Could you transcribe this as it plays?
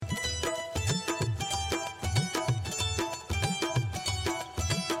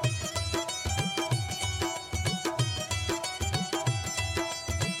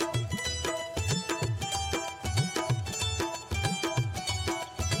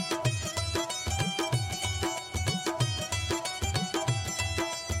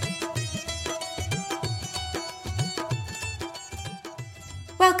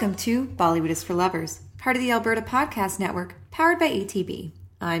Welcome to Bollywood is for Lovers, part of the Alberta Podcast Network, powered by ATB.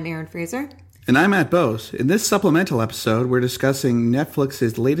 I'm Erin Fraser. And I'm Matt Bose. In this supplemental episode, we're discussing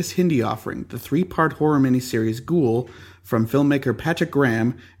Netflix's latest Hindi offering, the 3-part horror miniseries Ghoul, from filmmaker Patrick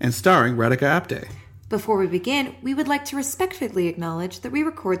Graham and starring Radhika Apte. Before we begin, we would like to respectfully acknowledge that we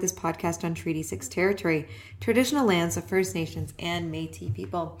record this podcast on Treaty 6 territory, traditional lands of First Nations and Métis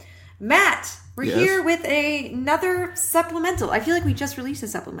people. Matt, we're here with another supplemental. I feel like we just released a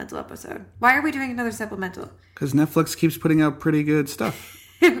supplemental episode. Why are we doing another supplemental? Because Netflix keeps putting out pretty good stuff.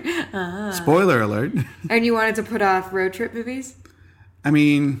 Spoiler alert. And you wanted to put off road trip movies? I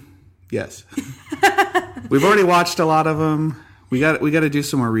mean, yes. We've already watched a lot of them. We got to do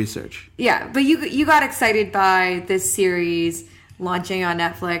some more research. Yeah, but you got excited by this series launching on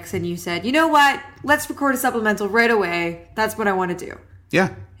Netflix, and you said, you know what? Let's record a supplemental right away. That's what I want to do.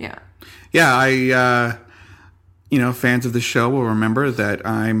 Yeah. Yeah. Yeah, fans of the show will remember that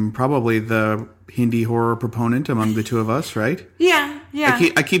I'm probably the Hindi horror proponent among the two of us, right? Yeah.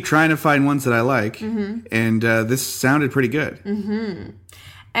 I keep trying to find ones that I like, and this sounded pretty good. Mm-hmm.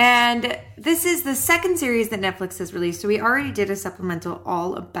 And this is the second series that Netflix has released. So we already did a supplemental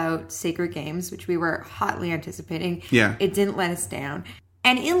all about Sacred Games, which we were hotly anticipating. Yeah. It didn't let us down.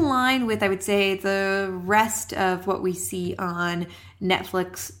 And in line with, I would say, the rest of what we see on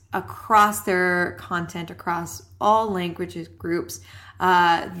Netflix across their content, across all languages groups,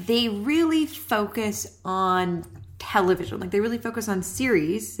 they really focus on television. Like, they really focus on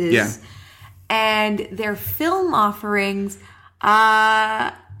series. Yeah. And their film offerings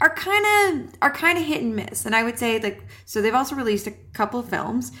are kind of hit and miss. And I would say, so they've also released a couple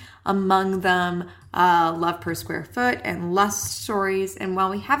films, among them Love Per Square Foot and Lust Stories. And while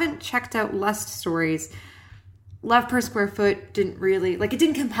we haven't checked out Lust Stories, Love Per Square Foot didn't really, it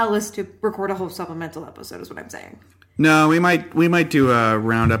didn't compel us to record a whole supplemental episode, is what I'm saying. No, we might do a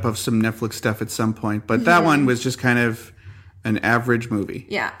roundup of some Netflix stuff at some point, but that one was just kind of an average movie.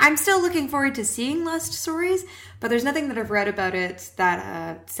 Yeah, I'm still looking forward to seeing Lust Stories, but there's nothing that I've read about it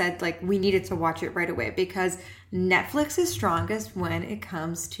that said, we needed to watch it right away, because Netflix is strongest when it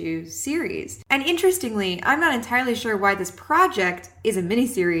comes to series. And interestingly, I'm not entirely sure why this project is a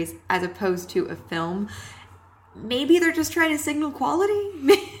miniseries as opposed to a film. Maybe they're just trying to signal quality?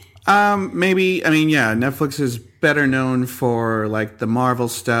 Maybe. I mean, yeah, Netflix is better known for, the Marvel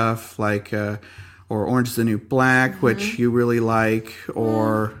stuff, or Orange is the New Black, which you really like,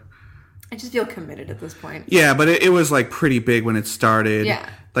 or... I just feel committed at this point. Yeah, but it was, pretty big when it started. Yeah.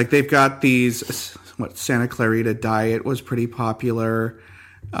 They've got these... Santa Clarita Diet was pretty popular.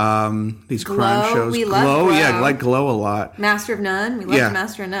 These Glow, crime shows. we love Glow. Yeah, I like Glow a lot. Master of None. We love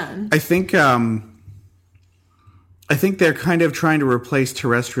Master of None. I think they're kind of trying to replace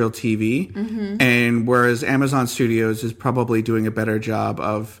terrestrial TV, and whereas Amazon Studios is probably doing a better job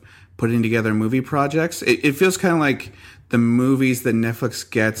of putting together movie projects, it feels kind of like the movies that Netflix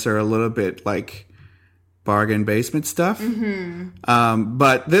gets are a little bit like bargain basement stuff.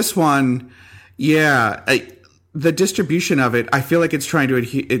 But this one, the distribution of it, I feel like it's trying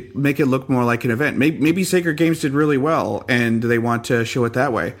to make it look more like an event. Maybe Sacred Games did really well, and they want to show it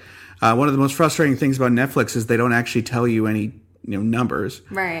that way. One of the most frustrating things about Netflix is they don't actually tell you any numbers.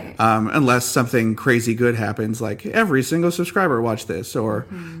 Right. Unless something crazy good happens, like every single subscriber watched this or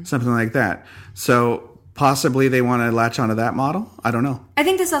something like that. So possibly they want to latch onto that model. I don't know. I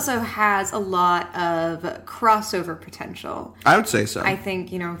think this also has a lot of crossover potential. I would say so. I think,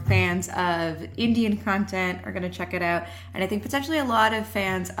 fans of Indian content are going to check it out. And I think potentially a lot of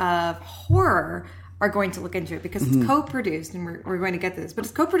fans of horror are going to look into it, because it's co-produced, and we're going to get this, but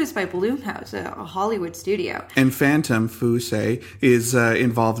it's co-produced by Blumhouse, a Hollywood studio. And Phantom Fusay is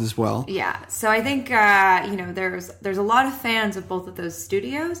involved as well. Yeah, so I think there's a lot of fans of both of those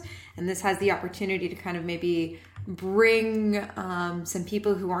studios, and this has the opportunity to kind of maybe bring some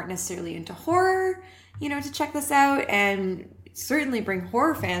people who aren't necessarily into horror, to check this out, and certainly bring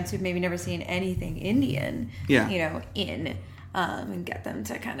horror fans who've maybe never seen anything Indian, in. And get them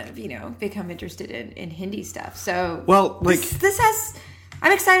to kind of, become interested in Hindi stuff. So, this has...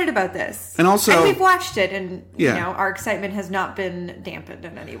 I'm excited about this. And also... And we've watched it, and, our excitement has not been dampened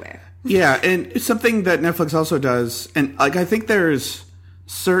in any way. Yeah, and something that Netflix also does, and, I think there's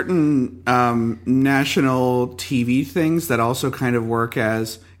certain national TV things that also kind of work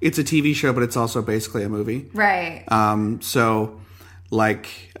as... It's a TV show, but it's also basically a movie. Right.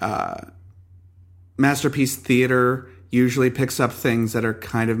 Masterpiece Theater usually picks up things that are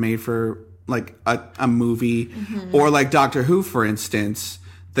kind of made for a movie, or Doctor Who, for instance.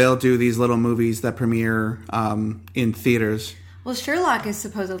 They'll do these little movies that premiere in theaters. Well, Sherlock is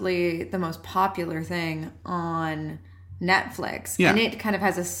supposedly the most popular thing on Netflix. Yeah. And it kind of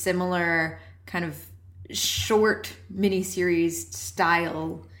has a similar kind of short miniseries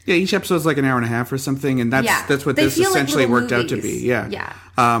style. Yeah, each episode's like an hour and a half or something, and that's what They this feel like essentially little worked out to movies. be. Yeah.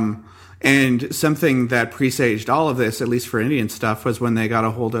 Yeah. And something that presaged all of this, at least for Indian stuff, was when they got a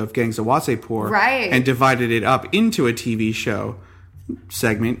hold of Gangs of Wasseypur Right. and divided it up into a TV show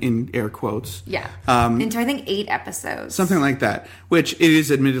segment, in air quotes. Yeah. Into, I think, 8 episodes. Something like that, which it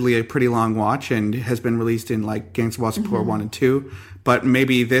is admittedly a pretty long watch and has been released in like Gangs of Wasseypur 1 and 2, but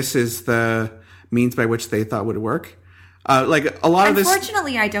maybe this is the means by which they thought would work. Like a lot of this...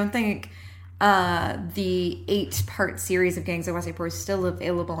 Unfortunately, I don't think the 8-part series of Gangs of Wasseypur is still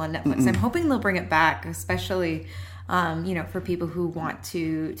available on Netflix. I'm hoping they'll bring it back, especially for people who want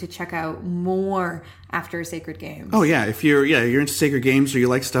to check out more after Sacred Games. Oh yeah, if you're into Sacred Games or you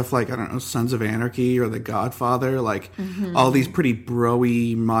like stuff like, I don't know, Sons of Anarchy or The Godfather, like all these pretty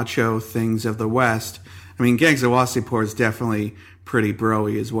bro-y, macho things of the West. I mean, Gangs of Wasseypur is definitely pretty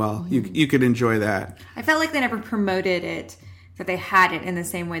bro-y as well. You could enjoy that. I felt like they never promoted it, that they had it in the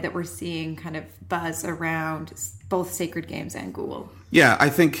same way that we're seeing kind of buzz around both Sacred Games and Ghoul. Yeah, I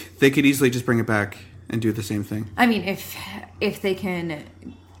think they could easily just bring it back and do the same thing. I mean, if they can,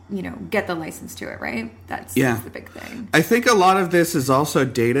 get the license to it, right? That's the big thing. I think a lot of this is also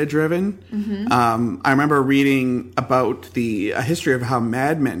data-driven. I remember reading about a history of how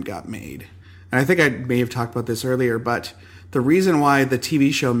Mad Men got made. And I think I may have talked about this earlier, but the reason why the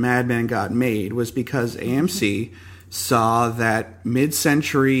TV show Mad Men got made was because AMC saw that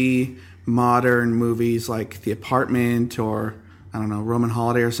mid-century modern movies like The Apartment or, I don't know, Roman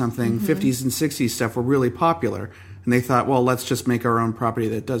Holiday or something, 50s and 60s stuff were really popular. And they thought, well, let's just make our own property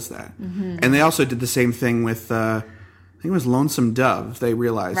that does that. And they also did the same thing with, I think it was Lonesome Dove. They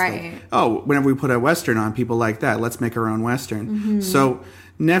realized, whenever we put a Western on, people like that. Let's make our own Western. So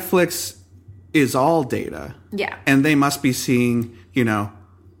Netflix is all data. Yeah. And they must be seeing,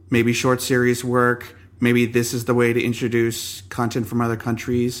 maybe short series work. Maybe this is the way to introduce content from other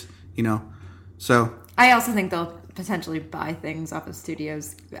countries, So I also think they'll potentially buy things off of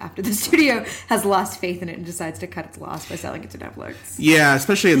studios after the studio has lost faith in it and decides to cut its loss by selling it to Netflix. Yeah,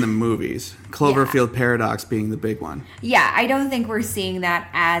 especially in the movies. Cloverfield Paradox being the big one. Yeah, I don't think we're seeing that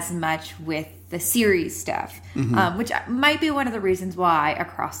as much with the series stuff, which might be one of the reasons why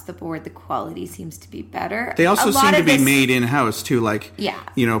across the board the quality seems to be better. They also seem to be made in-house too. Like, yeah.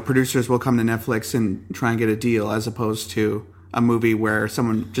 Producers will come to Netflix and try and get a deal as opposed to a movie where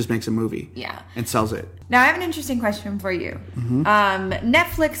someone just makes a movie and sells it. Now, I have an interesting question for you.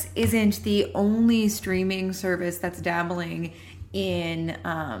 Netflix isn't the only streaming service that's dabbling in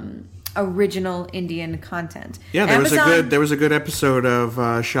original Indian content. Yeah, there was a good episode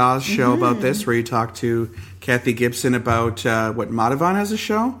of Shah's show about this, where you talked to Kathy Gibson about what Madhavan has a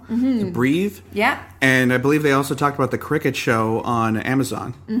show, Breathe. Yeah, and I believe they also talked about the Cricket show on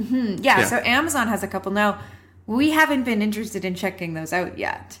Amazon. Yeah, so Amazon has a couple now. We haven't been interested in checking those out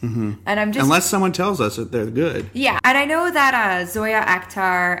yet. And I'm just... Unless someone tells us that they're good. Yeah. And I know that Zoya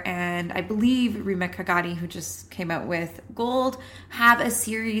Akhtar and I believe Rima Kagadi, who just came out with Gold, have a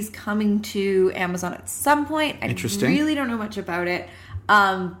series coming to Amazon at some point. Interesting. I really don't know much about it.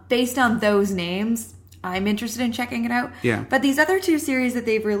 Based on those names, I'm interested in checking it out. Yeah. But these other 2 series that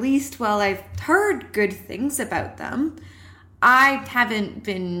they've released, well, I've heard good things about them. I haven't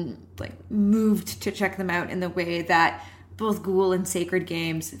been moved to check them out in the way that both Ghoul and Sacred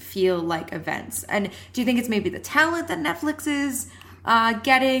Games feel like events. And do you think it's maybe the talent that Netflix is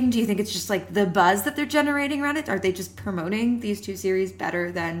getting? Do you think it's just the buzz that they're generating around it? Are they just promoting these 2 series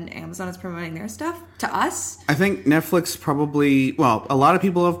better than Amazon is promoting their stuff to us? I think Netflix probably, a lot of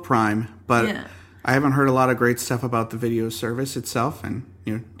people have Prime, but I haven't heard a lot of great stuff about the video service itself. And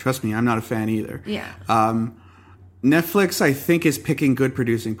trust me, I'm not a fan either. Yeah. Netflix, I think, is picking good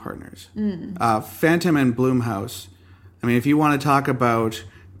producing partners. Phantom and Blumhouse. I mean, if you want to talk about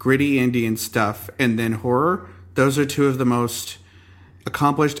gritty Indian stuff and then horror, those are 2 of the most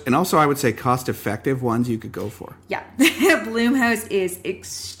accomplished and also, I would say, cost-effective ones you could go for. Yeah. Blumhouse is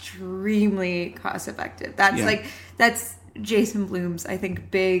extremely cost-effective. That's Jason Blum's, I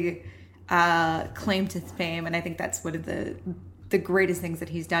think, big claim to fame. And I think that's one of the greatest things that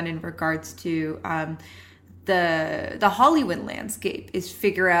he's done in regards to... the Hollywood landscape is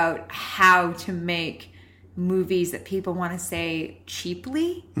figure out how to make movies that people want to say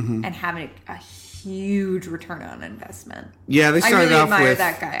cheaply and have a huge return on investment. Yeah, they started off with... I really admire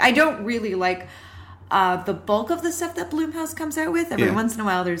that guy. I don't really like the bulk of the stuff that Blumhouse comes out with. Every once in a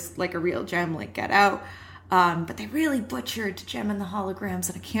while there's a real gem like Get Out. But they really butchered Gem and the Holograms,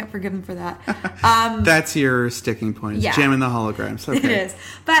 and I can't forgive them for that. That's your sticking point. It's Gem and the Holograms. Okay. It is.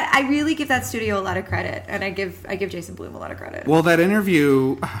 But I really give that studio a lot of credit, and I give Jason Blum a lot of credit. Well, that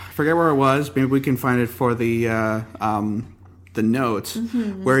interview, I forget where it was. Maybe we can find it for the notes,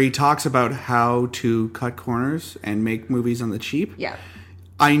 where he talks about how to cut corners and make movies on the cheap. Yeah.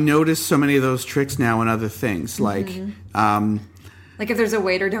 I notice so many of those tricks now in other things, like if there's a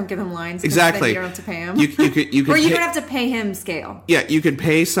waiter, don't give him lines. Exactly. Then you don't have to pay him. You could or you don't have to pay him scale. Yeah, you could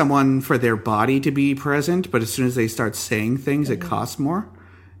pay someone for their body to be present, but as soon as they start saying things, it costs more.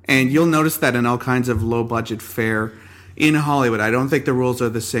 And you'll notice that in all kinds of low-budget fare in Hollywood. I don't think the rules are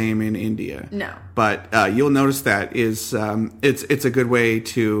the same in India. No. But you'll notice that is it's a good way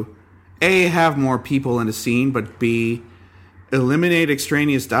to, A, have more people in a scene, but B, eliminate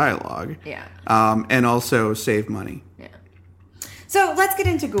extraneous dialogue. Yeah. And also save money. Yeah. So let's get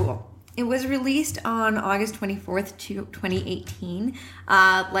into Ghoul. It was released on August 24th, 2018.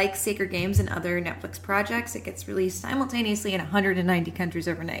 Like Sacred Games and other Netflix projects, it gets released simultaneously in 190 countries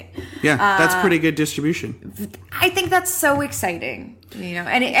overnight. Yeah, that's pretty good distribution. I think that's so exciting,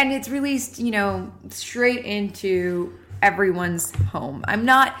 and it's released, straight into everyone's home. I'm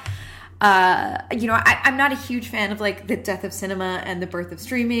not... I'm not a huge fan of like the death of cinema and the birth of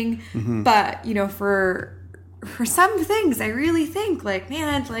streaming, but for some things, I really think like,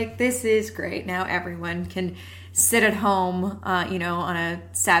 man, like this is great. Now everyone can sit at home, on a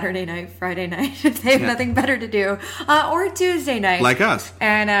Saturday night, Friday night if they have nothing better to do, or a Tuesday night, like us,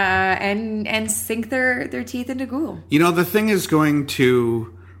 and sink their teeth into Ghoul. The thing is going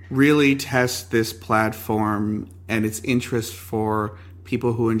to really test this platform and its interest for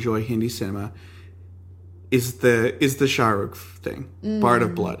people who enjoy Hindi cinema is the Shah Rukh thing, Bard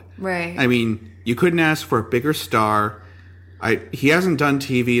of Blood. Right. I mean, you couldn't ask for a bigger star. He hasn't done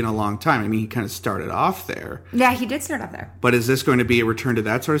TV in a long time. I mean, he kind of started off there. Yeah, he did start off there. But is this going to be a return to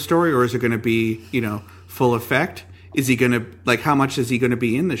that sort of story, or is it going to be, full effect? Is he going to, how much is he going to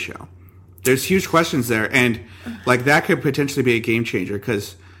be in the show? There's huge questions there, and, that could potentially be a game changer,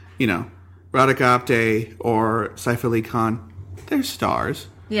 because, Radhika Apte or Saif Ali Khan, they're stars.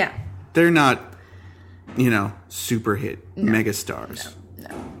 Yeah. They're not, super hit megastars.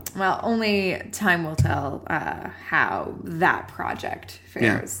 No. Well, only time will tell how that project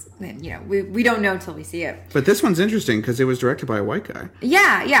fares. Yeah. And, we don't know until we see it. But this one's interesting because it was directed by a white guy.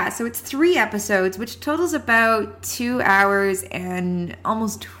 Yeah. So it's 3 episodes, which totals about 2 hours and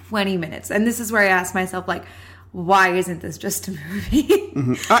almost 20 minutes. And this is where I asked myself, why isn't this just a movie?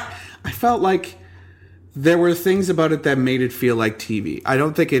 I felt like there were things about it that made it feel like TV. I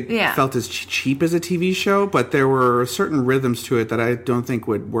don't think it felt as cheap as a TV show, but there were certain rhythms to it that I don't think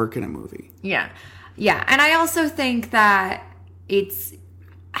would work in a movie. Yeah. And I also think that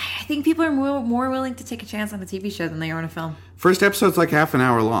I think people are more willing to take a chance on a TV show than they are on a film. First episode's like half an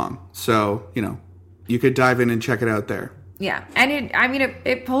hour long. So, you could dive in and check it out there. Yeah, and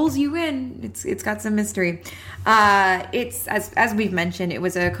it pulls you in. It's got some mystery. It's as we've mentioned, it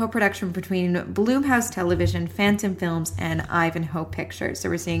was a co-production between Blumhouse Television, Phantom Films, and Ivanhoe Pictures. So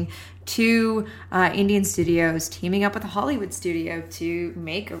we're seeing 2 Indian studios teaming up with a Hollywood studio to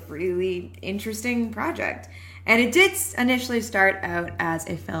make a really interesting project. And it did initially start out as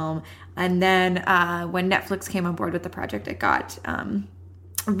a film, and then when Netflix came on board with the project, it got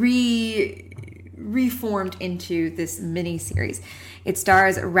reformed into this mini-series. It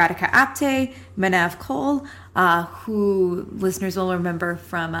stars Radhika Apte, Manav Kaul, who listeners will remember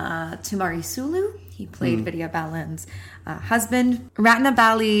from Tumari Sulu. He played Vidya Balan's husband.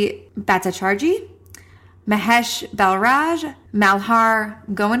 Ratnabali Bhattacharjee, Mahesh Balraj, Malhar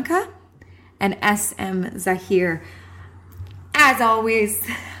Goenka, and S.M. Zahir. As always,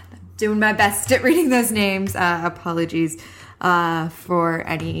 doing my best at reading those names. Apologies for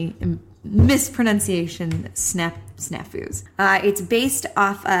any mispronunciation snafus. It's based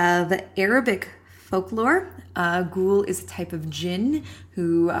off of Arabic folklore. Ghoul is a type of jinn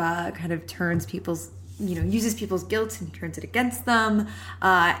who kind of turns uses people's guilt and turns it against them,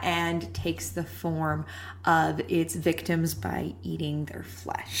 and takes the form of its victims by eating their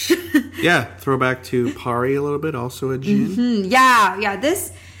flesh. Yeah, throwback to Pari a little bit, also a jinn. Mm-hmm. Yeah.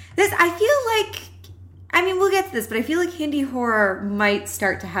 This I feel like, we'll get to this, but I feel like Hindi horror might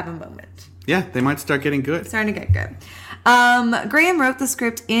start to have a moment. Yeah, they might start getting good. Starting to get good. Graham wrote the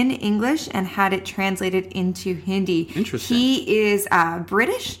script in English and had it translated into Hindi. Interesting. He is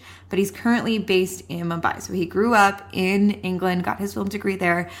British, but he's currently based in Mumbai. So he grew up in England, got his film degree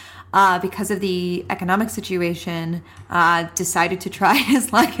there. Because of the economic situation, decided to try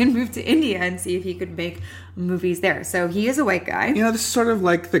his luck and move to India and see if he could make movies there. So he is a white guy. This is sort of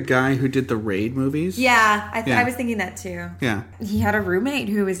like the guy who did the Raid movies. Yeah, I was thinking that too. Yeah. He had a roommate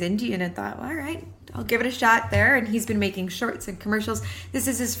who was Indian and thought, well, all right, I'll give it a shot there. And he's been making shorts and commercials. This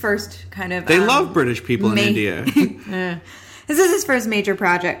is his first kind of... They love British people in India. This is his first major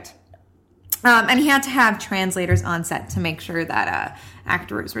project. And he had to have translators on set to make sure that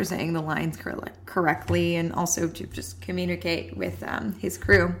actors were saying the lines correctly, and also to just communicate with his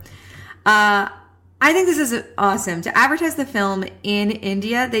crew. I think this is awesome. To advertise the film in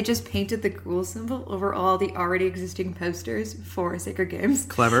India, they just painted the Ghoul symbol over all the already existing posters for Sacred Games.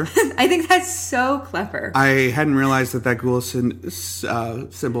 Clever. I think that's so clever. I hadn't realized that Ghoul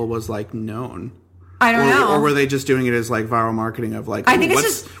symbol was like known. I don't know. Or were they just doing it as like viral marketing of like,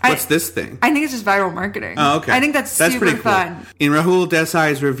 what's this thing? I think it's just viral marketing. Oh, okay. I think that's super pretty cool. fun. In Rahul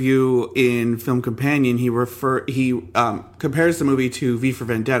Desai's review in Film Companion, he compares the movie to V for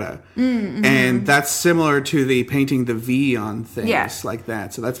Vendetta, and that's similar to the painting the V on things like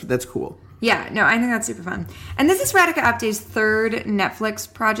that. So that's cool. Yeah, no, I think that's super fun. And this is Radhika Apte's third Netflix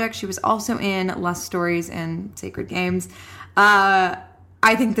project. She was also in Lust Stories and Sacred Games. I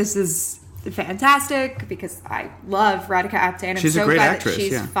think this is fantastic because I love Radhika Apte, and she's I'm so a great glad actress, that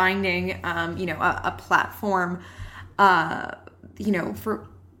she's finding, a platform, for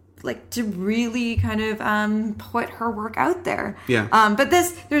like to really kind of put her work out there. Yeah. But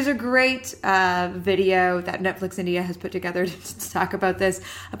there's a great video that Netflix India has put together to talk about this,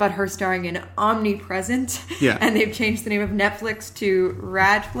 about her starring in Omnipresent. Yeah. And they've changed the name of Netflix to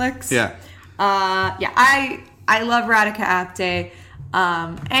Radflix. Yeah. I love Radhika Apte.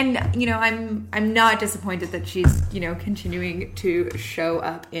 And I'm not disappointed that she's continuing to show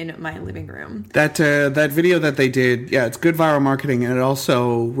up in my living room. That video that they did, it's good viral marketing, and it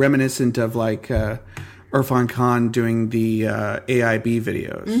also reminiscent of like Irfan Khan doing the AIB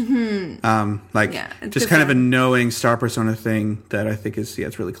videos. Just kind of a knowing star persona thing that I think is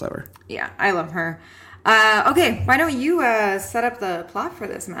it's really clever. Yeah, I love her. Okay, why don't you set up the plot for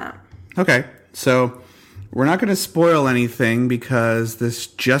this, Matt? Okay, so we're not going to spoil anything because this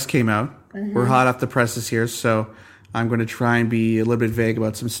just came out. We're hot off the presses here, so I'm going to try and be a little bit vague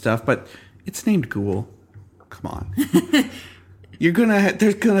about some stuff. But it's named Ghoul. Come on,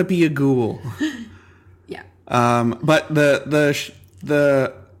 there's gonna be a ghoul. Yeah. But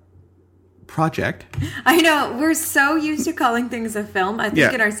the project. I know, we're so used to calling things a film. I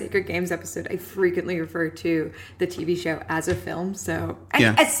think in our Sacred Games episode, I frequently refer to the TV show as a film. So,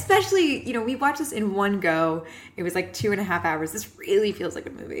 especially, we watched this in one go. It was like 2.5 hours. This really feels like a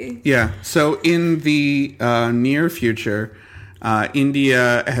movie. Yeah. So in the near future,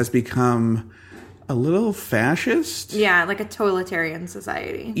 India has become a little fascist. Yeah, like a totalitarian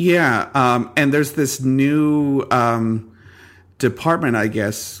society. Yeah. And there's this new department, I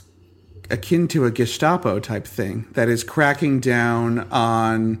guess, akin to a Gestapo type thing that is cracking down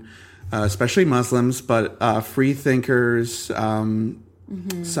on especially Muslims, but free thinkers,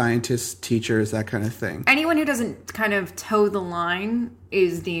 scientists, teachers, that kind of thing. Anyone who doesn't kind of toe the line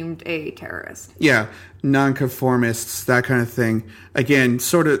is deemed a terrorist. Yeah, nonconformists, that kind of thing. Again,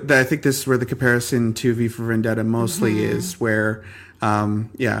 sort of, I think this is where the comparison to V for Vendetta mostly is, where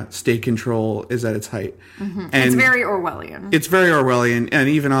state control is at its height. And it's very Orwellian. It's very Orwellian, and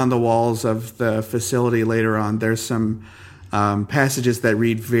even on the walls of the facility later on, there's some passages that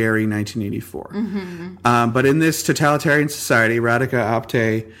read very 1984. But in this totalitarian society, Radhika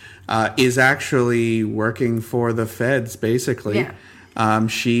Apte is actually working for the feds, basically. Yeah.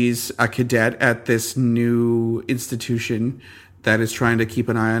 She's a cadet at this new institution that is trying to keep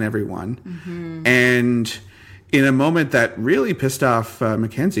an eye on everyone. And in a moment that really pissed off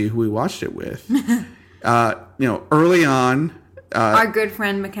Mackenzie, who we watched it with, early on... our good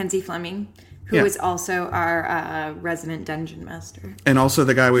friend Mackenzie Fleming, who is also our resident dungeon master. And also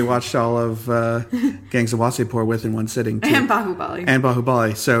the guy we watched all of Gangs of Wasseypur with in one sitting, too. And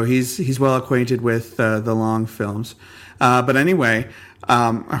Bahubali. So he's well acquainted with the long films. But anyway,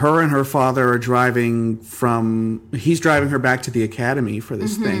 her and her father are he's driving her back to the academy for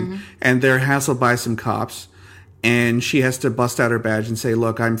this thing, and they're hassled by some cops. And she has to bust out her badge and say,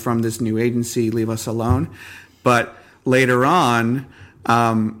 look, I'm from this new agency, leave us alone. But later on,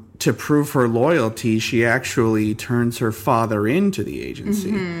 to prove her loyalty, she actually turns her father into the agency.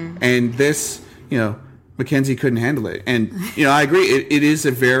 And this, Mackenzie couldn't handle it. And, I agree, it is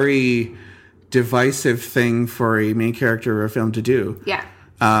a very divisive thing for a main character of a film to do. Yeah.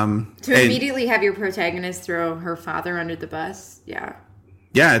 To immediately have your protagonist throw her father under the bus, yeah.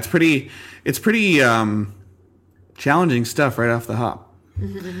 Yeah, it's pretty challenging stuff right off the hop.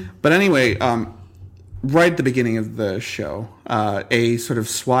 But anyway, right at the beginning of the show, a sort of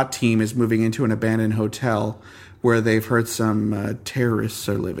SWAT team is moving into an abandoned hotel where they've heard some terrorists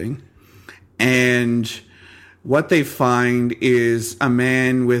are living. And what they find is a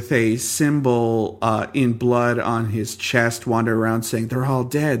man with a symbol in blood on his chest wander around saying, "They're all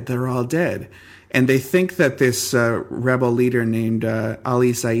dead, they're all dead." And they think that this rebel leader named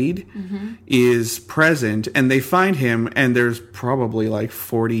Ali Said is present, and they find him, and there's probably like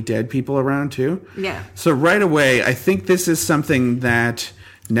 40 dead people around too. Yeah. So right away, I think this is something that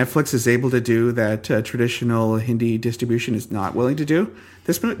Netflix is able to do that traditional Hindi distribution is not willing to do.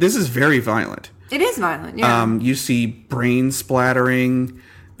 This is very violent. It is violent, yeah. You see brain splattering,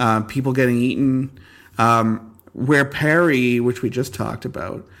 people getting eaten. Where Perry, which we just talked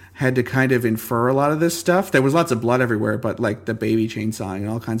about, had to kind of infer a lot of this stuff. There was lots of blood everywhere, but like the baby chainsawing and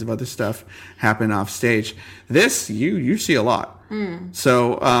all kinds of other stuff happened off stage. This, you see a lot.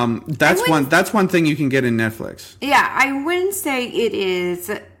 So that's one thing you can get in Netflix. Yeah, I wouldn't say it is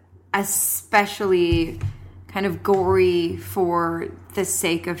especially kind of gory for the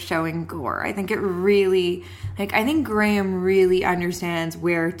sake of showing gore. I think it really, I think Graham really understands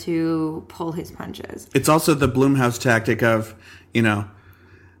where to pull his punches. It's also the Blumhouse tactic of,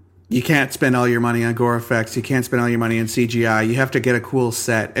 you can't spend all your money on gore effects. You can't spend all your money on CGI. You have to get a cool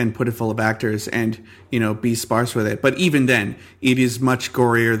set and put it full of actors and, be sparse with it. But even then, it is much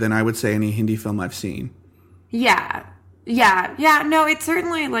gorier than I would say any Hindi film I've seen. Yeah. No, it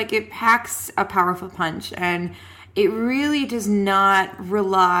certainly, it packs a powerful punch, and it really does not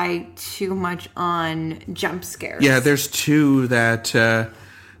rely too much on jump scares. Yeah, there's two that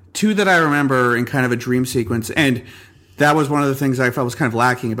I remember in kind of a dream sequence, and that was one of the things I felt was kind of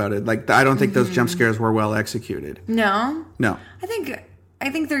lacking about it. I don't think those jump scares were well executed. No? No. I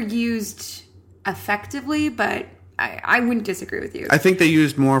think they're used effectively, but I wouldn't disagree with you. I think they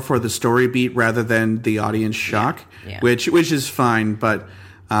used more for the story beat rather than the audience shock, which is fine, but,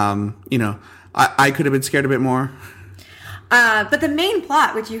 I could have been scared a bit more. But the main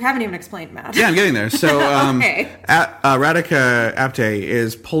plot, which you haven't even explained, Matt. Yeah, I'm getting there. So, okay. Radhika Apte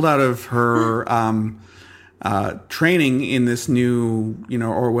is pulled out of her training in this new,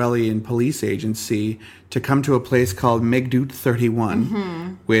 Orwellian police agency to come to a place called Meghdut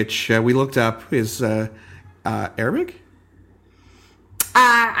 31, which we looked up is Arabic?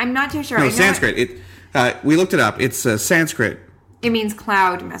 I'm not too sure. No, Sanskrit. We looked it up. It's Sanskrit. It means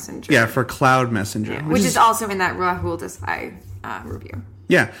cloud messenger. Yeah, for cloud messenger. Yeah, which is also in that Rahul Desai review.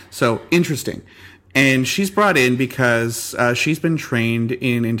 Yeah, so interesting. And she's brought in because she's been trained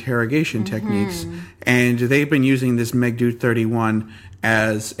in interrogation techniques, and they've been using this Meghdut 31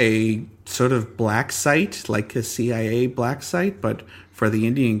 as a sort of black site, like a CIA black site, but for the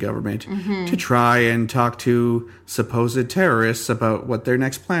Indian government, to try and talk to supposed terrorists about what their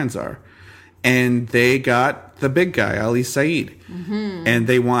next plans are. And they got the big guy, Ali Said, and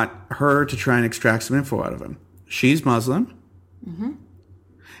they want her to try and extract some info out of him. She's Muslim,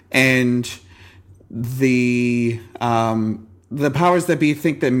 and the powers that be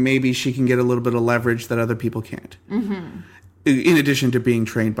think that maybe she can get a little bit of leverage that other people can't. In addition to being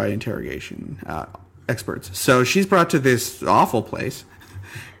trained by interrogation experts. So she's brought to this awful place.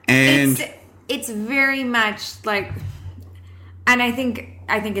 And it's very much and I think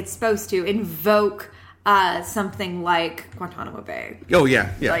it's supposed to invoke something like Guantanamo Bay. Oh,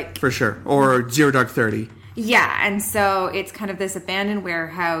 yeah, for sure. Or Zero Dark 30. Yeah, and so it's kind of this abandoned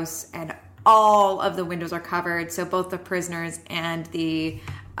warehouse, and all of the windows are covered, so both the prisoners and the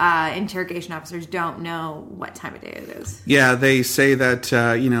interrogation officers don't know what time of day it is. Yeah, they say that,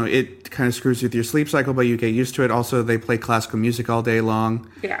 it kind of screws with your sleep cycle, but you get used to it. Also, they play classical music all day long.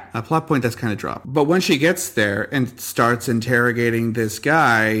 Yeah. A plot point that's kind of dropped. But when she gets there and starts interrogating this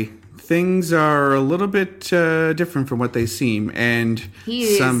guy, things are a little bit different from what they seem. And he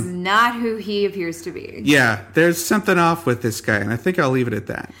is not who he appears to be. Yeah, there's something off with this guy, and I think I'll leave it at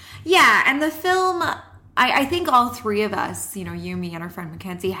that. Yeah, and the film, I think all three of us, you, me, and our friend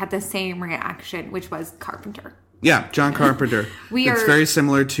Mackenzie, had the same reaction, which was Carpenter. Yeah, John Carpenter. It's very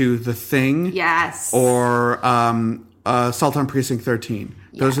similar to The Thing. Yes. Or Assault on Precinct 13.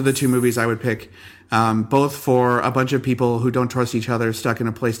 Those are the two movies I would pick. Both for a bunch of people who don't trust each other, stuck in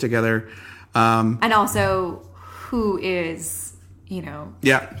a place together. And also, who is,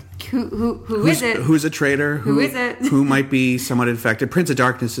 Yeah. Who is it? Who's a traitor? Who is it? Who might be somewhat infected? Prince of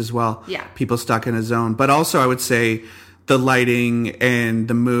Darkness as well. Yeah. People stuck in a zone. But also, I would say the lighting and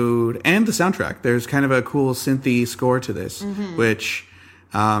the mood and the soundtrack. There's kind of a cool synthy score to this, which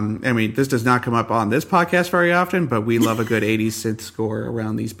I mean, this does not come up on this podcast very often, but we love a good 80s synth score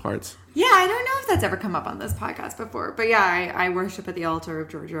around these parts. Yeah, I don't know if that's ever come up on this podcast before, but yeah, I worship at the altar of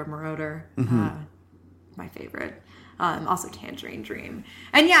Giorgio Moroder. My favorite. Also Tangerine Dream.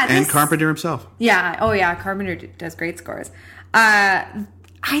 And yeah, and Carpenter himself. Yeah. Oh yeah, Carpenter does great scores. I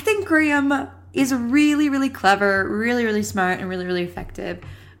think Graham is really, really clever, really, really smart, and really, really effective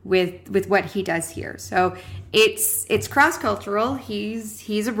with what he does here. So it's cross-cultural.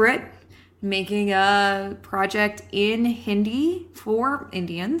 He's a Brit making a project in Hindi for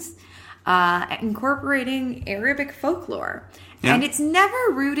Indians, incorporating Arabic folklore. Yeah. And it's never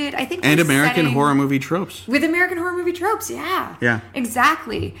rooted, I think... And American horror movie tropes. With American horror movie tropes, yeah. Yeah.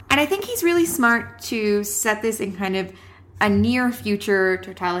 Exactly. And I think he's really smart to set this in kind of a near future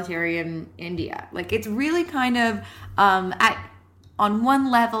totalitarian India. Like, it's really kind of, on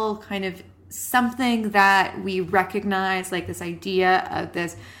one level, kind of something that we recognize, like this idea of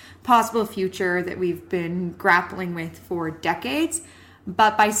this possible future that we've been grappling with for decades.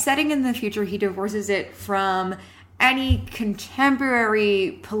 But by setting in the future, he divorces it from any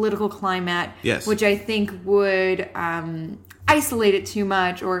contemporary political climate, yes, which I think would isolate it too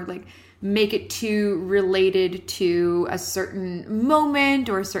much or like make it too related to a certain moment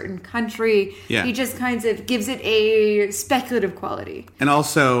or a certain country. Yeah. He just kind of gives it a speculative quality. And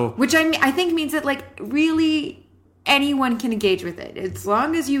also... Which I think means that like really anyone can engage with it. As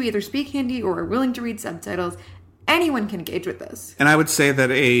long as you either speak Hindi or are willing to read subtitles, anyone can engage with this. And I would say that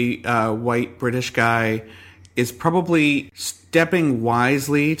a white British guy is probably stepping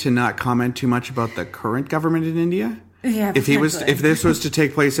wisely to not comment too much about the current government in India. Yeah, if this was to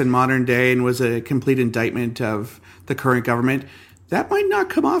take place in modern day and was a complete indictment of the current government, that might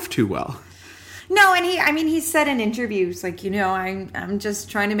not come off too well. No, and he said in interviews, like, I'm just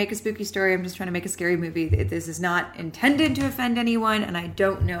trying to make a spooky story. I'm just trying to make a scary movie. This is not intended to offend anyone, and I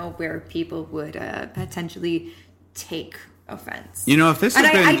don't know where people would potentially take offense. If this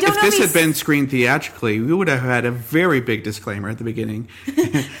had been screened theatrically, we would have had a very big disclaimer at the beginning.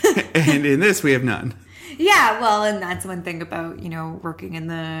 And in this, we have none. Yeah, well, and that's one thing about, working in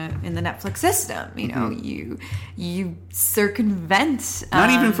the Netflix system. You circumvent. Not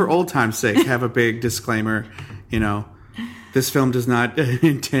even for old time's sake, have a big disclaimer. This film does not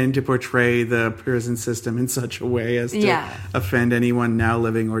intend to portray the prison system in such a way as to offend anyone now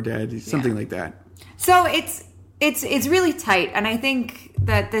living or dead. Something like that. So it's really tight, and I think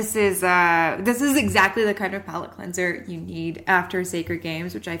that this is exactly the kind of palate cleanser you need after Sacred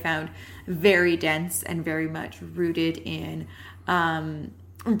Games, which I found very dense and very much rooted in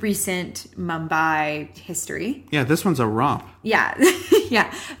recent Mumbai history. Yeah, this one's a romp. Yeah,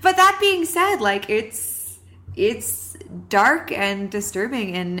 yeah. But that being said, like it's dark and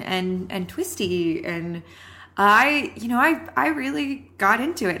disturbing and twisty, and I really got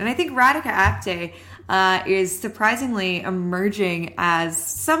into it, and I think Radhika Apte is surprisingly emerging as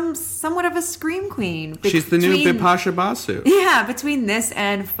somewhat of a scream queen. She's the new Bipasha Basu. Yeah, between this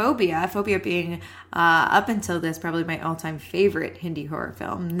and Phobia. Phobia being, up until this, probably my all-time favorite Hindi horror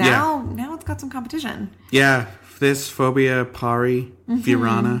film. Now it's got some competition. Yeah, this, Phobia, Pari,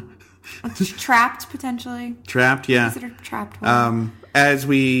 Virana. Trapped, potentially. Trapped, yeah. Considered trapped horror. As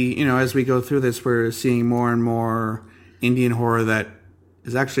we go through this, we're seeing more and more Indian horror that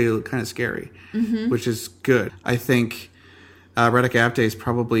is actually kind of scary, which is good. I think Radhika Apte is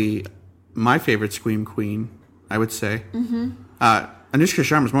probably my favorite scream queen, I would say. Anushka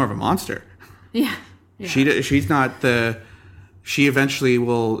Sharma is more of a monster. Yeah. She's not she eventually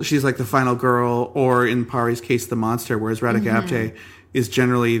will, she's like the final girl, or in Pari's case, the monster, whereas Radhika Apte is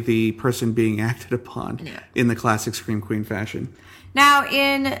generally the person being acted upon in the classic scream queen fashion. Now,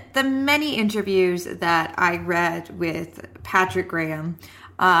 in the many interviews that I read with Patrick Graham,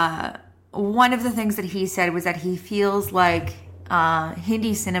 one of the things that he said was that he feels like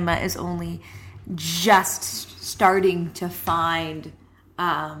Hindi cinema is only just starting to find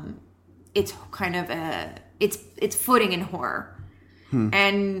its kind of its footing in horror.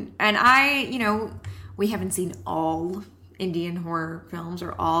 And I, we haven't seen all Indian horror films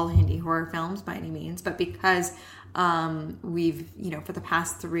or all Hindi horror films by any means, but because we've, for the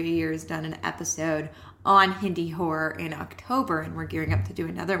past 3 years done an episode on Hindi horror in October, and we're gearing up to do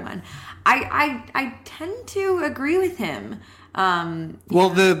another one. I tend to agree with him. The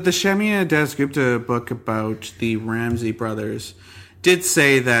Shamia Dasgupta book about the Ramsey brothers did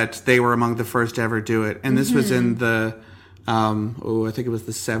say that they were among the first to ever do it, and this was in the I think it was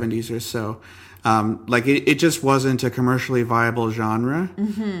the 70s or so. It just wasn't a commercially viable genre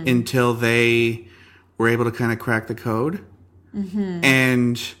until they were able to kind of crack the code.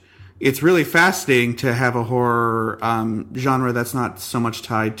 And it's really fascinating to have a horror genre that's not so much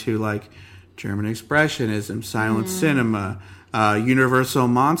tied to like German Expressionism, silent cinema, Universal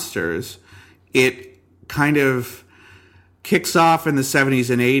monsters. It kind of kicks off in the 70s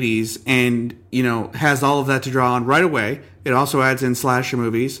and 80s and, has all of that to draw on right away. It also adds in slasher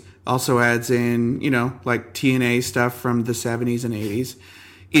movies, also adds in, like TNA stuff from the 70s and 80s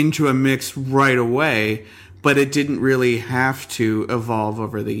into a mix right away, but it didn't really have to evolve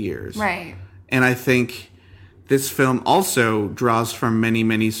over the years. Right. And I think this film also draws from many,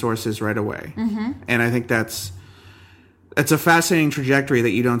 many sources right away. Mm-hmm. And I think that's a fascinating trajectory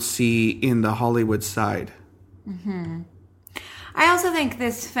that you don't see in the Hollywood side. Mm-hmm. I also think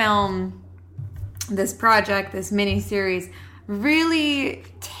this film, this project, this miniseries really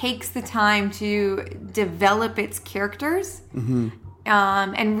takes the time to develop its characters,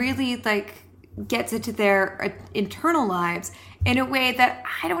 and really like gets into their internal lives in a way that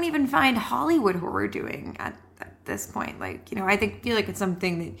I don't even find Hollywood horror doing at this point. Like, feel like it's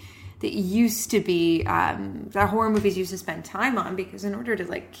something that used to be that horror movies used to spend time on, because in order to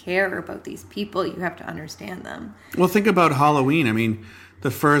like care about these people, you have to understand them. Well, think about Halloween. I mean, the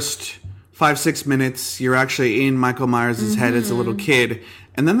first 5-6 minutes, you're actually in Michael Myers' head as a little kid,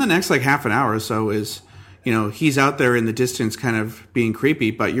 and then the next like half an hour or so is, he's out there in the distance kind of being creepy,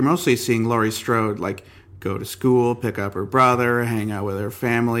 but you're mostly seeing Laurie Strode like go to school, pick up her brother, hang out with her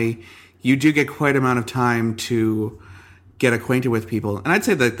family. You do get quite amount of time to get acquainted with people. And I'd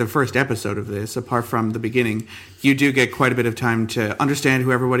say that the first episode of this, apart from the beginning, you do get quite a bit of time to understand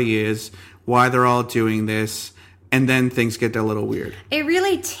who everybody is, why they're all doing this, and then things get a little weird. It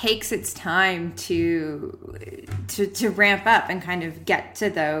really takes its time to ramp up and kind of get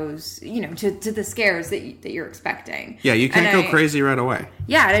to those, to the scares that you're expecting. Yeah, you can't go crazy right away.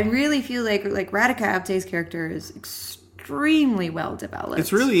 Yeah, and I really feel like Radhika Apte's character is extremely well developed.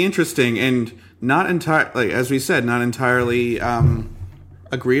 It's really interesting and not entirely, as we said, not entirely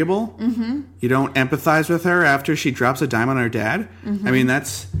agreeable. Mm-hmm. You don't empathize with her after she drops a dime on her dad. Mm-hmm. I mean,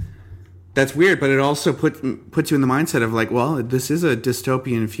 that's weird, but it also puts you in the mindset of like, well, this is a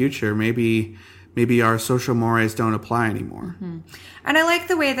dystopian future. Maybe our social mores don't apply anymore. Mm-hmm. And I like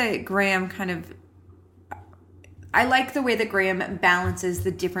the way that Graham balances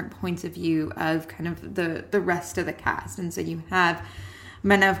the different points of view of kind of the rest of the cast. And so you have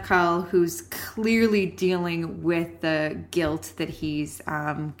Manav Kal, who's clearly dealing with the guilt that he's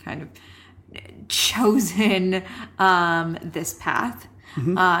kind of chosen this path.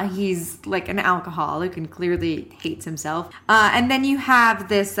 Mm-hmm. He's like an alcoholic and clearly hates himself. And then you have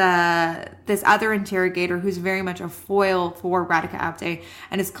this other interrogator who's very much a foil for Radhika Apte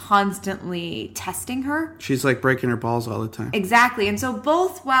and is constantly testing her. She's like breaking her balls all the time. Exactly. And so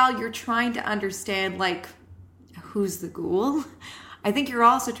both while you're trying to understand like who's the ghoul, I think you're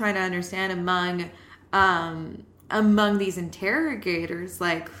also trying to understand among these interrogators,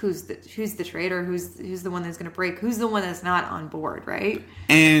 like who's the traitor, who's the one that's going to break, who's the one that's not on board, right?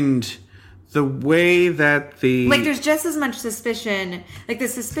 And the way that there's just as much suspicion, like the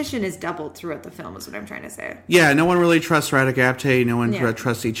suspicion is doubled throughout the film, is what I'm trying to say. Yeah, no one really trusts Radhika Apte, no one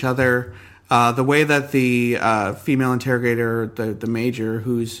trusts each other. The way that the female interrogator, the major,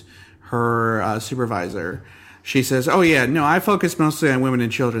 who's her supervisor, she says, "Oh yeah, no, I focus mostly on women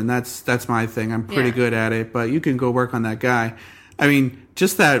and children. That's my thing. I'm pretty good at it. But you can go work on that guy." I mean,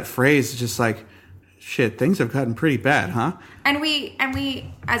 just that phrase is just like, shit. Things have gotten pretty bad, huh? And we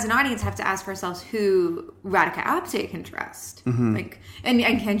as an audience have to ask ourselves who Radhika Apte can trust. Mm-hmm. Like, and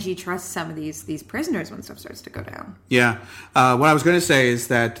can she trust some of these prisoners when stuff starts to go down? Yeah. What I was going to say is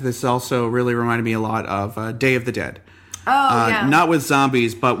that this also really reminded me a lot of Day of the Dead. Oh, yeah. Not with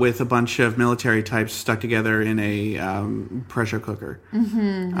zombies, but with a bunch of military types stuck together in a pressure cooker.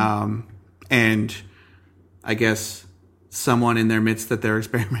 Mm-hmm. And I guess someone in their midst that they're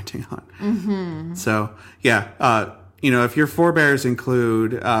experimenting on. Mm-hmm. So, yeah. If your forebears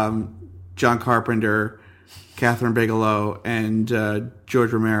include John Carpenter, Catherine Bigelow, and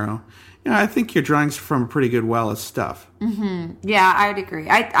George Romero, I think you're drawing from a pretty good well of stuff. Mm-hmm. Yeah, I'd agree.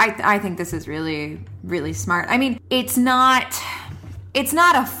 I think this is really, really smart. I mean, it's not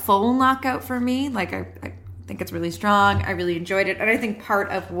a full knockout for me. Like, I think it's really strong. I really enjoyed it. And I think part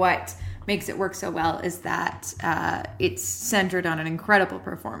of what makes it work so well is that it's centered on an incredible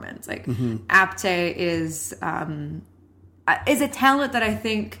performance. Like, Apte is a talent that I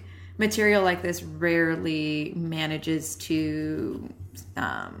think material like this rarely manages to...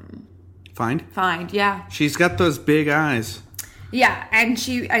 Find, yeah. She's got those big eyes. Yeah, and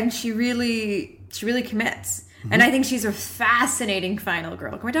she really commits. Mm-hmm. And I think she's a fascinating final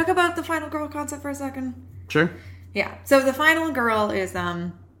girl. Can we talk about the final girl concept for a second? Sure. Yeah. So the final girl is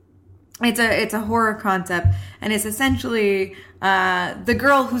It's a horror concept, and it's essentially the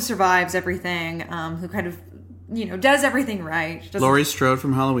girl who survives everything, who kind of, does everything right. Laurie Strode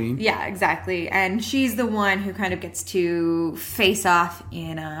from Halloween. Yeah, exactly. And she's the one who kind of gets to face off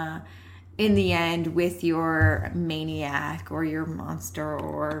in the end with your maniac or your monster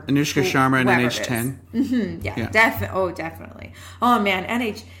or Anushka Sharma in NH10. Mm-hmm, yeah. Definitely. Oh man,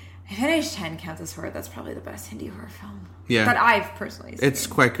 if NH10 counts as horror, that's probably the best Hindi horror film. Yeah. That I've personally seen. It's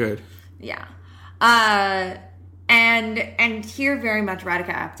quite good. Yeah. And here very much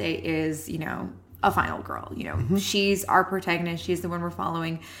Radhika Apte is, a final girl. She's our protagonist. She's the one we're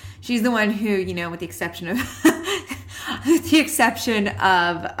following. She's the one who, with the exception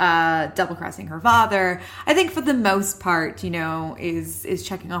of double crossing her father, I think for the most part, is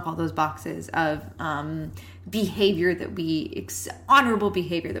checking off all those boxes of behavior that honorable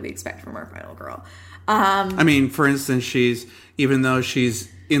behavior that we expect from our final girl. For instance, even though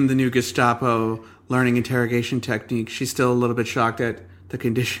she's in the new Gestapo learning interrogation technique, she's still a little bit shocked at the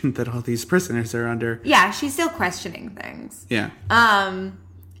condition that all these prisoners are under. Yeah, she's still questioning things. Yeah.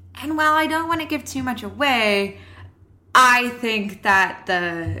 And while I don't want to give too much away, I think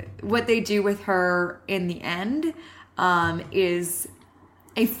that what they do with her in the end is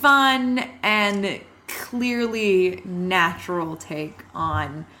a fun and clearly natural take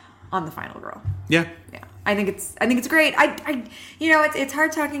on the final girl. Yeah. Yeah. I think it's great. It's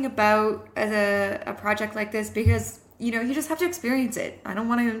hard talking about a project like this because you just have to experience it. I don't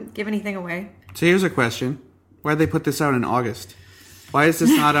want to give anything away. So here's a question. Why'd they put this out in August? Why is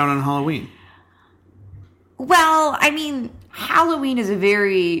this not out on Halloween? Well, Halloween is a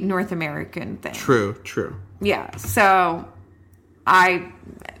very North American thing. True. Yeah, so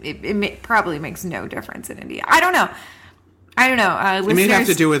it probably makes no difference in India. I don't know. It may have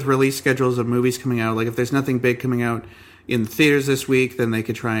to do with release schedules of movies coming out. Like if there's nothing big coming out in theaters this week, then they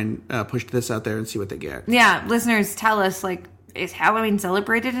could try and push this out there and see what they get. Yeah, listeners, tell us, is Halloween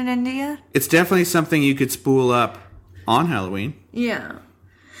celebrated in India? It's definitely something you could spool up on Halloween. Yeah.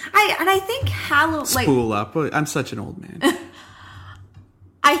 I think Halloween... Spool up? I'm such an old man.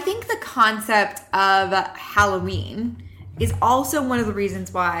 I think the concept of Halloween is also one of the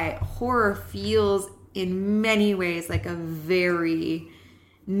reasons why horror feels in many ways like a very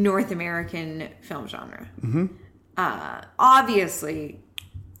North American film genre. Mm-hmm. Obviously,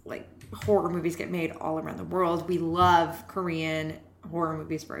 horror movies get made all around the world. We love Korean horror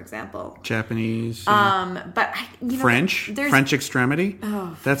movies, for example. Japanese. But French. French Extremity.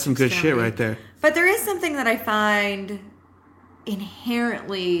 Oh, that's some good shit right there. But there is something that I find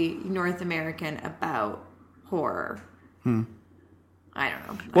inherently North American about horror. I don't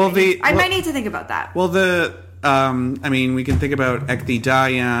know. Well, I might need to think about that. Well, we can think about Ek Di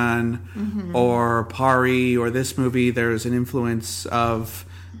Dayan or Pari or this movie. There's an influence of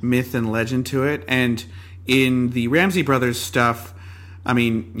myth and legend to it. And in the Ramsey Brothers stuff,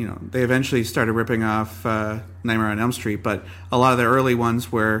 they eventually started ripping off Nightmare on Elm Street, but a lot of the early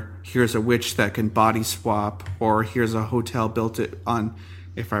ones where here's a witch that can body swap, or here's a hotel built on,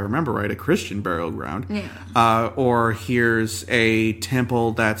 if I remember right, a Christian burial ground. Yeah. Or here's a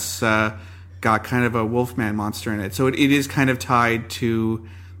temple that's got kind of a wolfman monster in it. So it is kind of tied to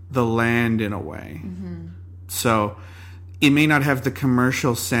the land in a way. Mm-hmm. So it may not have the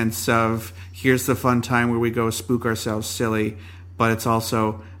commercial sense of here's the fun time where we go spook ourselves silly, but it's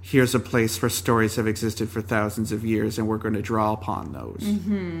also here's a place where stories have existed for thousands of years and we're going to draw upon those.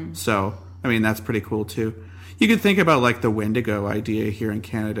 Mm-hmm. So, that's pretty cool too. You could think about the Wendigo idea here in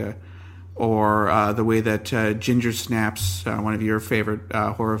Canada, or the way that Ginger Snaps, one of your favorite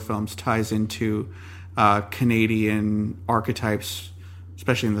horror films, ties into Canadian archetypes,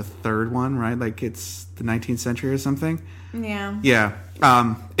 especially in the third one, right? It's the 19th century or something. Yeah.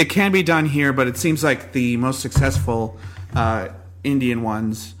 Yeah. It can be done here, but it seems like the most successful Indian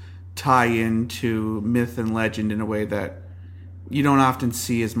ones tie into myth and legend in a way that you don't often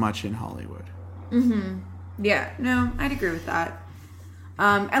see as much in Hollywood. Mm-hmm. Yeah, no, I'd agree with that.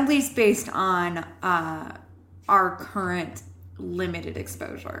 At least based on our current limited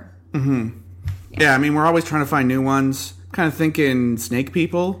exposure. Mm-hmm. Yeah, we're always trying to find new ones. Kind of thinking Snake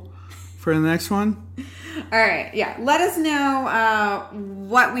People for the next one. All right, yeah. Let us know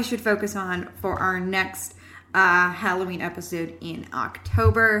what we should focus on for our next Halloween episode in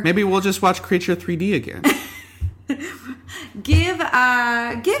October. Maybe we'll just watch Creature 3D again. Give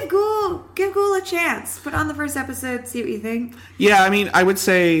Ghoul a chance. Put on the first episode, see what you think. Yeah, I would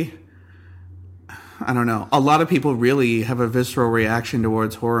say, I don't know. A lot of people really have a visceral reaction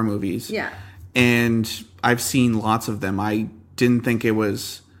towards horror movies. Yeah. And I've seen lots of them. I didn't think it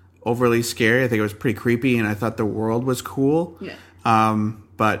was overly scary. I think it was pretty creepy, and I thought the world was cool. Yeah.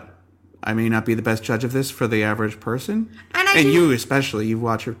 But I may not be the best judge of this for the average person. And you especially, you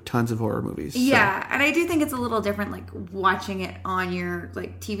watch tons of horror movies. Yeah, so. and I do think it's a little different, like, watching it on your,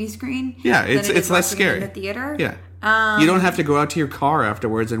 like, TV screen. Yeah, it's less scary. In the theater. Yeah. You don't have to go out to your car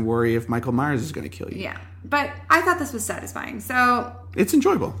afterwards and worry if Michael Myers is going to kill you. Yeah, but I thought this was satisfying, so... It's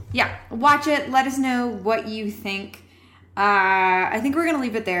enjoyable. Yeah, watch it. Let us know what you think. I think we're going to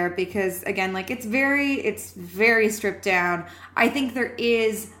leave it there because, again, like, it's very stripped down. I think there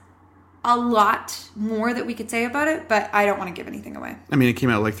is a lot more that we could say about it, but I don't want to give anything away. I mean, it came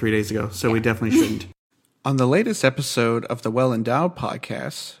out like 3 days ago, so we definitely shouldn't. On the latest episode of the Well Endowed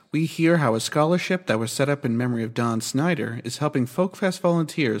podcast, we hear how a scholarship that was set up in memory of Don Snyder is helping FolkFest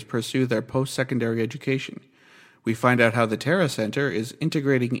volunteers pursue their post-secondary education. We find out how the Terra Center is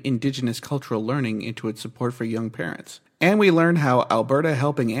integrating Indigenous cultural learning into its support for young parents. And we learn how Alberta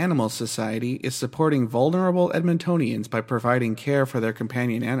Helping Animals Society is supporting vulnerable Edmontonians by providing care for their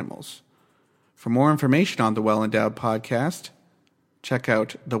companion animals. For more information on the Well Endowed podcast, check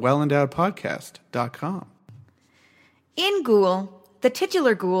out thewellendowedpodcast.com. In Ghoul, the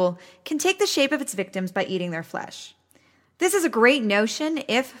titular ghoul can take the shape of its victims by eating their flesh. This is a great notion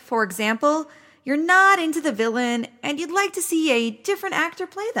if, for example, you're not into the villain and you'd like to see a different actor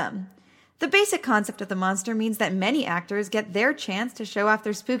play them. The basic concept of the monster means that many actors get their chance to show off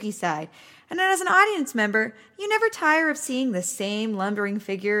their spooky side, and as an audience member, you never tire of seeing the same lumbering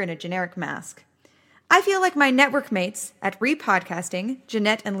figure in a generic mask. I feel like my network mates at Repodcasting,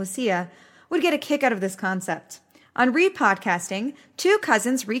 Jeanette and Lucia, would get a kick out of this concept. On Repodcasting, two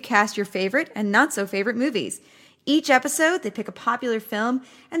cousins recast your favorite and not-so-favorite movies. Each episode, they pick a popular film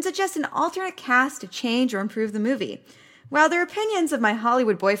and suggest an alternate cast to change or improve the movie. While their opinions of my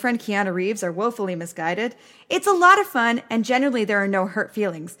Hollywood boyfriend Keanu Reeves are woefully misguided, it's a lot of fun and generally there are no hurt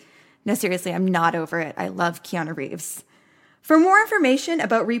feelings. No, seriously, I'm not over it. I love Keanu Reeves. For more information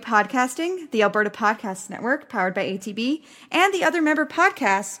about Repodcasting, the Alberta Podcast Network, powered by ATB, and the other member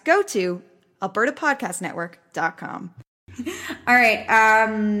podcasts, go to albertapodcastnetwork.com. All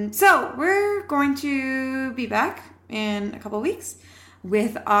right, so we're going to be back in a couple of weeks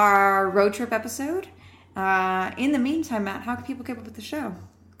with our road trip episode. In the meantime, Matt, how can people keep up with the show?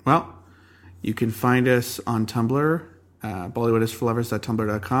 Well, you can find us on Tumblr,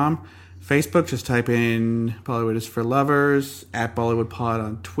 bollywoodisforlovers.tumblr.com. Facebook, just type in Bollywood is for Lovers, at BollywoodPod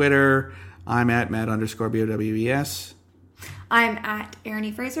on Twitter. I'm at Matt_BOWES. I'm at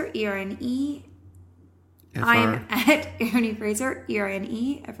Erin Fraser, E-R-N-E. FR. I'm at Erin Fraser,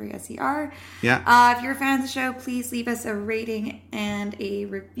 E-R-N-E, F-R-E-S-E-R. Yeah. If you're a fan of the show, please leave us a rating and a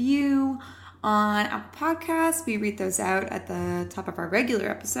review on Apple Podcasts. We read those out at the top of our regular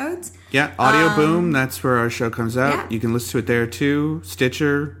episodes. Yeah, Audio Boom, that's where our show comes out. Yeah. You can listen to it there too.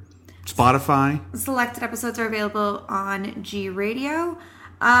 Stitcher, Spotify. Selected episodes are available on G Radio.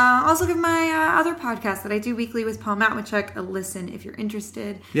 Also give my other podcast that I do weekly with Paul Matwichuk a listen if you're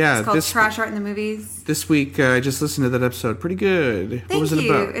interested. Yeah, it's called Trash Art in the Movies. This week, I just listened to that episode. Pretty good. What was it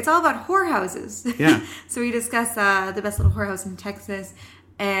about? It's all about whorehouses. Yeah. So we discuss the best little whorehouse in Texas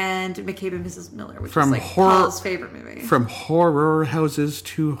and McCabe and Mrs. Miller, which is like Paul's favorite movie. From horror houses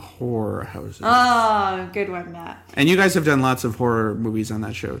to horror houses. Oh, good one, Matt. And you guys have done lots of horror movies on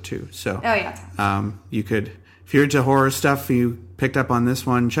that show too. So, oh yeah. You could, if you're into horror stuff, you picked up on this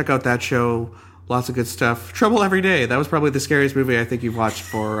one, check out that show. Lots of good stuff. Trouble Every Day. That was probably the scariest movie I think you've watched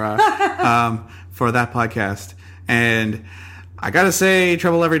for that podcast. And I gotta say,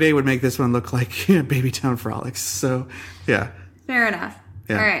 Trouble Every Day would make this one look like Babytown Frolics. So, yeah. Fair enough.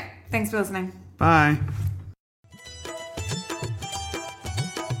 Yeah. All right. Thanks for listening. Bye.